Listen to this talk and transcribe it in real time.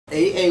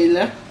Hey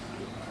Ayla.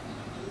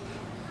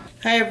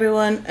 Hi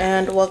everyone,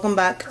 and welcome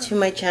back to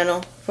my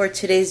channel. For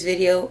today's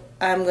video,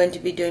 I'm going to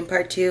be doing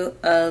part 2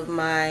 of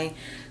my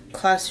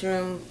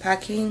classroom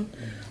packing.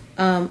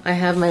 I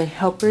have my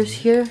helpers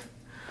here.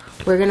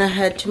 We're gonna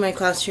head to my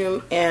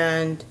classroom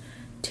and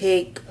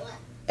take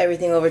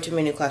everything over to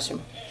my new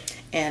classroom.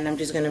 And I'm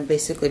just gonna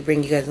basically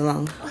bring you guys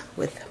along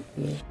with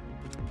me.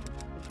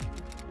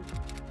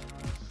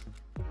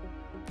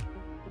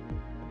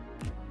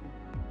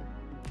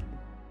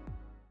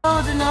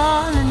 Holding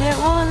on and it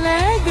won't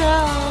let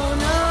go,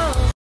 no.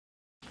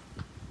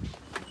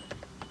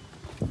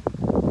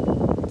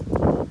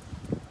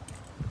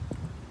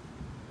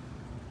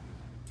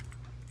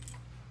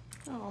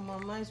 Oh,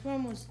 Mama, we're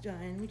almost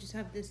done. We just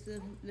have this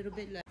little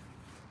bit left.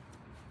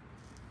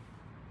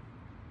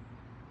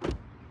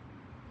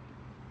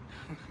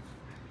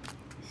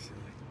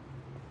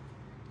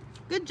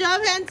 Good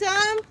job,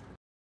 handsome.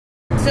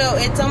 So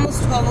it's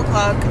almost 12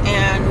 o'clock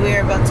and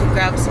we're about to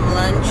grab some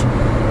lunch.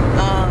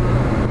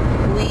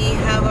 We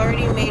have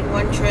already made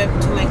one trip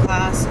to my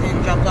class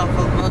and dropped off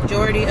a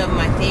majority of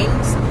my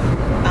things.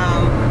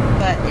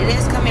 But it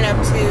is coming up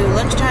to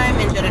lunchtime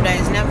and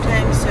Jedediah's nap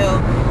time, so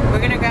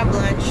we're gonna grab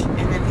lunch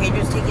and then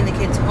Pedro's taking the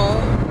kids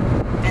home,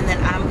 and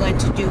then I'm going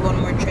to do one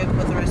more trip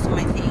with the rest of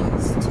my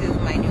things to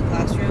my new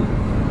classroom,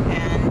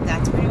 and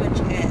that's pretty much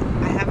it.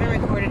 I haven't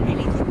recorded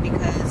anything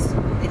because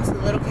it's a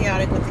little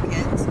chaotic with the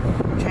kids,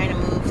 trying to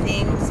move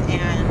things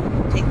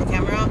and take the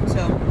camera out,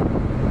 so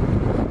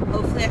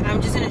hopefully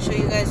I'm just going to show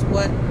you guys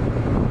what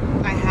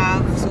I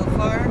have so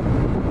far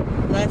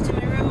left in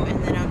my room,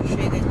 and then I'll just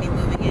show you guys me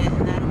moving it,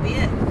 and that'll be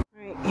it.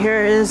 Alright,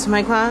 here is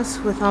my class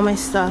with all my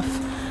stuff.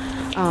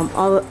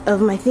 All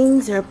of my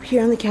things are up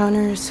here on the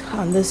counters,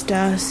 on this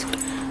desk,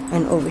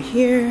 and over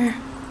here.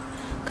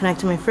 Connect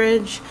to my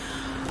fridge.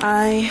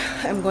 I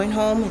am going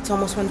home. It's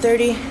almost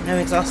 1:30 and I'm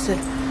exhausted.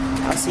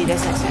 I'll see you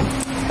guys next time.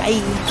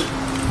 Bye.